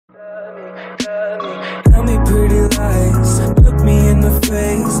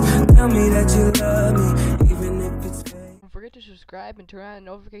to subscribe and turn on the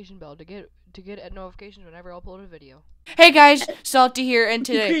notification bell to get notifications whenever I upload a video. Hey guys, Salty here, and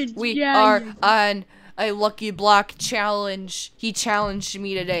today we Yeah, are yeah. on a Lucky Block challenge. He challenged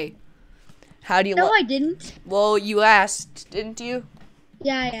me today. How do you No, I didn't. Well, you asked, didn't you?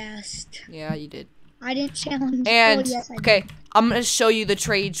 Yeah, I asked. Yeah, you did. I didn't challenge. And, yes, I okay, did. I'm going to show you the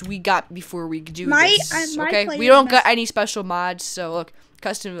trades we got before we do My this. Okay, we player don't got messed- any special mods, so look,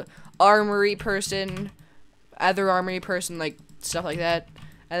 custom armory person, other armory person, like, stuff like that.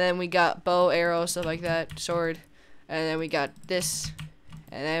 And then we got bow, arrow, stuff like that, sword. And then we got this.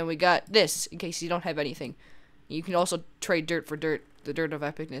 And then we got this, in case you don't have anything. You can also trade dirt for dirt, the dirt of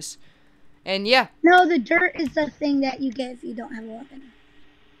epicness. And yeah. No, the dirt is the thing that you get if you don't have a weapon.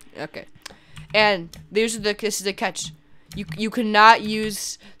 Okay. And this is the catch. You cannot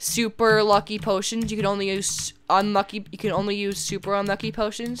use super lucky potions. You can only use unlucky. You can only use super unlucky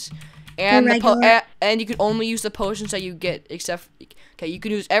potions. And and you can only use the potions that you get, except okay, you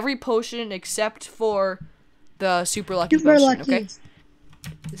can use every potion except for the super lucky potion, okay?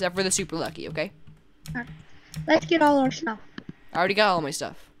 Except for the super lucky, okay? Alright. Let's get all our stuff. I already got all my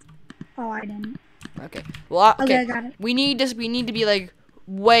stuff. Oh, I didn't. Okay. Well, okay. I got it. We need to be like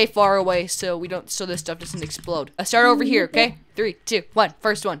way far away so this stuff doesn't explode. I start over here, okay? 3, 2, 1.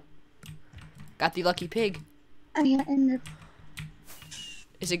 First one. Got the lucky pig.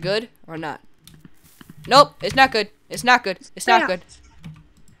 Is it good or not? Nope, it's not good. It's not good. It's not good.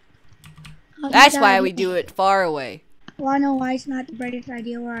 That's why we do it far away. Well, I know why it's not the brightest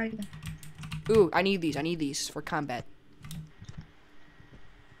idea. Where are you? Ooh, I need these. I need these for combat.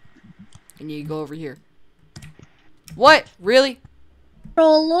 And you go over here. What? Really?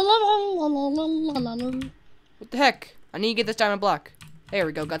 What the heck? I need to get this diamond block. There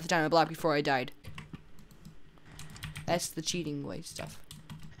we go. Got the diamond block before I died. That's the cheating way stuff.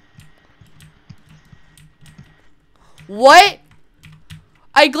 What?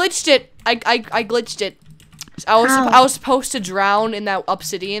 I glitched it. I glitched it. I was supposed to drown in that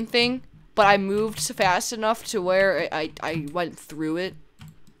obsidian thing, but I moved fast enough to where I went through it.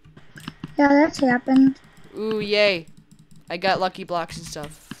 Yeah, that's happened. Ooh, yay. I got lucky blocks and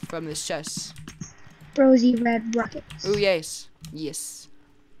stuff from this chest. Rosy red rockets. Ooh, yes. Yes.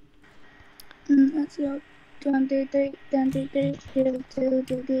 Let's go. Ooh,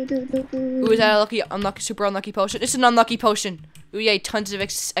 is that a unlucky, super unlucky potion? It's an unlucky potion. Ooh, yay, tons of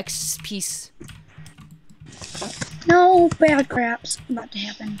XP. No, bad crap's about to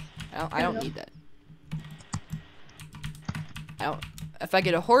happen. I don't need that. If I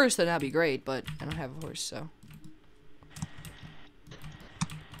get a horse, then that'd be great, but I don't have a horse, so.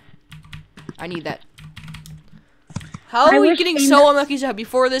 I need that. How are we getting so unlucky? So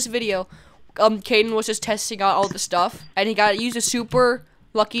before this video, Caden was just testing out all the stuff, and he used a super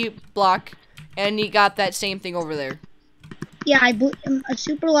lucky block, and he got that same thing over there. Yeah, a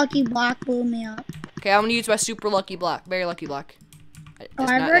super lucky block blew me up. Okay, I'm gonna use my super lucky block, very lucky block.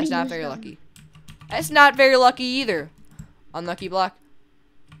 That's not very lucky. That's not very lucky either. Unlucky block.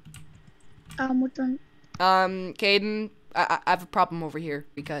 Which one? Caden, I have a problem over here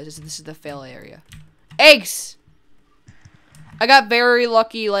because this is the fail area. Eggs! I got very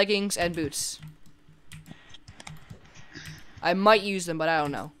lucky leggings and boots. I might use them, but I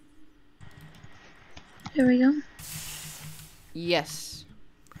don't know. Here we go. Yes.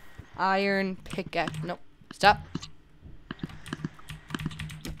 Iron pickaxe. Nope. Stop.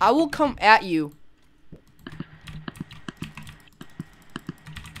 I will come at you.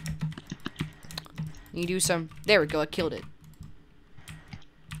 You do some. There we go. I killed it.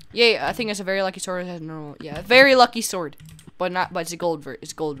 Yay! I think it's a very lucky sword. It has normal. Yeah, a very lucky sword, but not. But it's a gold.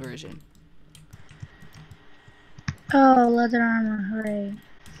 It's gold version. Oh, leather armor! Hooray!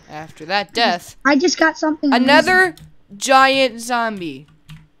 After that death, I just got something. Another giant zombie.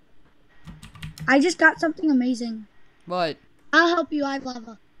 I just got something amazing. What? I'll help you. I have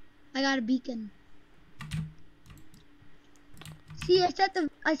lava. I got a beacon. See, I set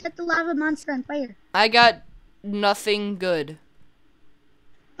the lava monster on fire. I got nothing good.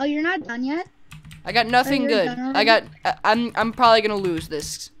 Oh, you're not done yet? I got nothing good. I'm probably gonna lose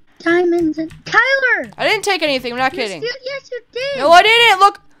this. Diamonds and Tyler! I didn't take anything. I'm not kidding. Yes, you did. No, I didn't.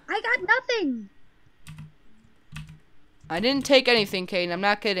 Look. I got nothing. I didn't take anything, Caden. I'm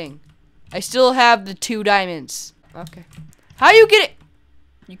not kidding. I still have the 2 diamonds. Okay. How do you get it?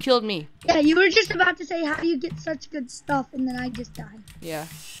 You killed me. Yeah, you were just about to say, how do you get such good stuff? And then I just died. Yeah.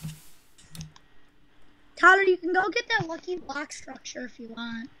 Tyler, you can go get that lucky block structure if you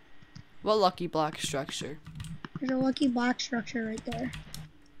want. What lucky block structure? There's a lucky block structure right there.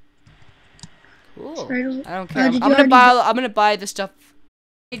 Cool. Right I don't care. I'm gonna buy the stuff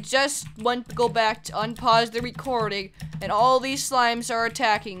I just went to go back to unpause the recording, and all these slimes are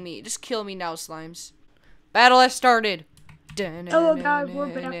attacking me. Just kill me now, slimes. Battle has started. Oh god, we're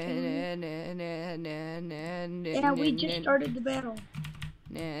back. Yeah, we just started the battle.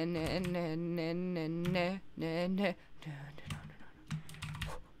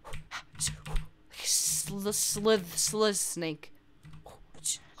 Slith snake.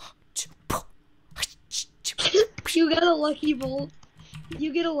 You got a lucky bolt.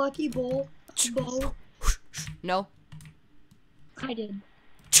 You get a lucky bolt. Bow. No. I did.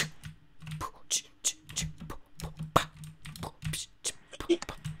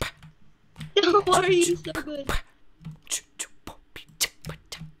 Why are you so good?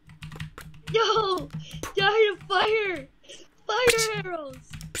 Yo! Die to fire! Fire arrows!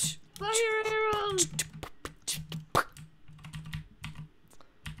 Fire arrows!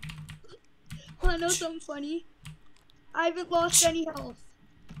 Wanna know something funny? I haven't lost any health.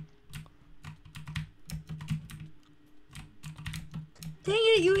 Dang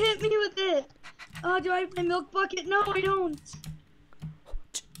it, you hit me with it! Oh, do I have my milk bucket? No, I don't.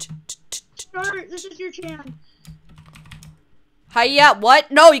 Start, this is your chance. Hiya, what?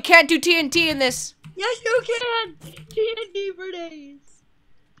 No, you can't do TNT in this. Yes, you can! TNT for days.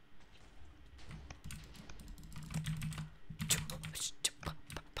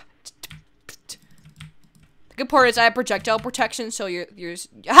 The good part is I have projectile protection, so you're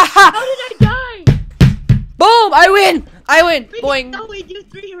How did I die? Boom! I win! I win! Boing! No, we do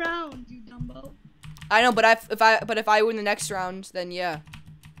 3 rounds, you dumbo. I know, but if I win the next round, then yeah.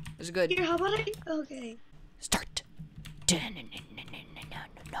 It's good. Here, how about I... Okay. Start.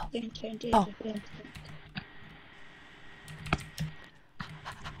 No.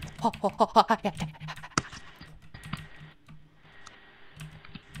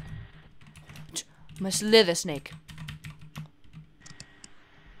 My slither snake.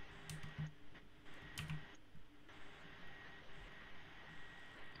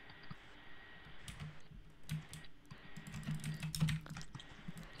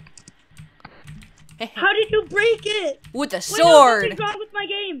 How did you break it? With a Wait, sword. no, something's wrong with my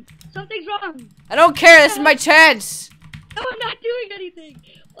game. Something's wrong. I don't care. This is my chance. No, I'm not doing anything.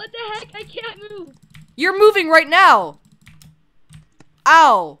 What the heck? I can't move. You're moving right now.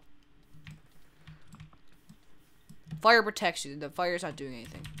 Ow. Fire protects you. The fire's not doing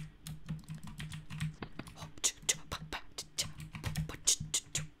anything.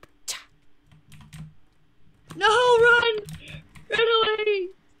 No, run! Run away!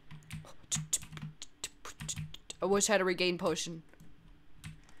 I wish I had a regain potion.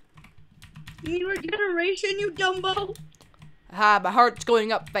 You need regeneration, you dumbo. Ha, my heart's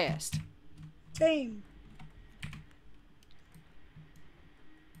going up fast. Same.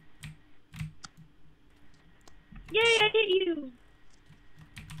 Yay, I hit you.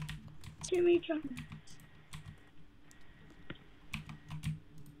 Give me chance.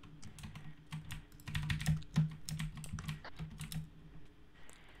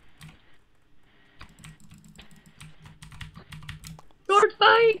 Sword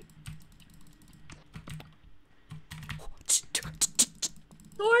fight!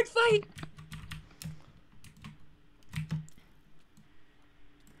 Sword fight!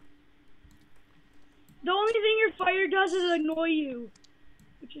 The only thing your fire does is annoy you,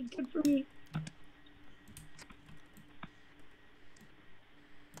 which is good for me.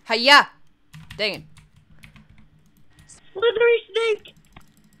 Hiya! Dang it. Slithery snake!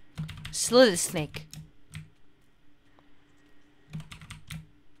 Slither snake.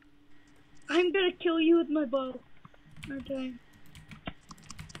 I'm gonna kill you with my bow. Okay.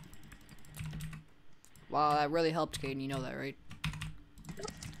 Wow, that really helped, Caden. You know that, right?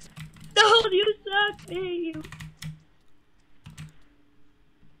 No, you suck! I hate you.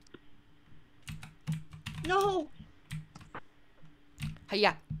 No!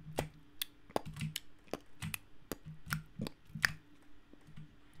 Hiya.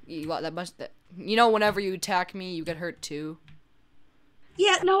 You know, whenever you attack me, you get hurt too.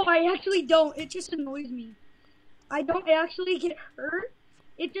 Yeah, no, I actually don't. It just annoys me. I don't actually get hurt.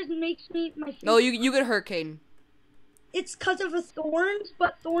 It just makes me my face. No, you get hurt, Caden. It's because of the thorns,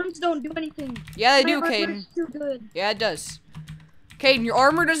 but thorns don't do anything. Yeah, they My do, armor Caden. is too good. Yeah, it does. Caden, your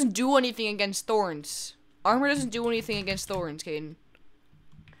armor doesn't do anything against thorns. Armor doesn't do anything against thorns, Caden.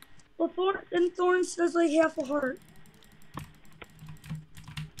 Well, thorns does like half a heart.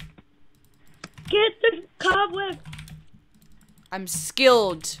 Get the cobweb. I'm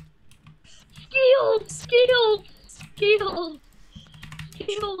skilled. Skilled, skilled, skilled,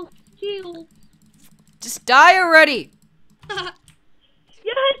 skilled, skilled. Just die already. Yes,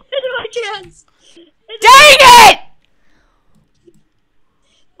 it's my chance. Dang it!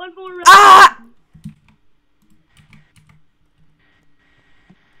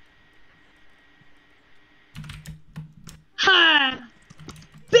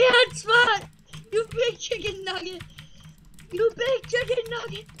 chicken nugget. You big chicken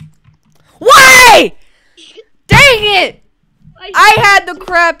nugget. Why? Dang it! I had the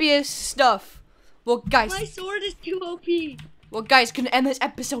crappiest stuff. Well, guys. My sword is too OP. Well, guys, gonna end this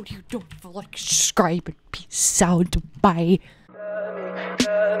episode. You don't like, subscribe, and peace out. Bye.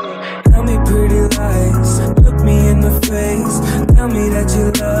 Tell me pretty lies, look me in the face. Tell me that you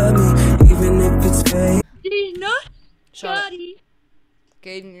love me, even if it's fake. These nuts, Shut up. Daddy.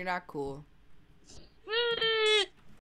 Gaiden, you're not cool.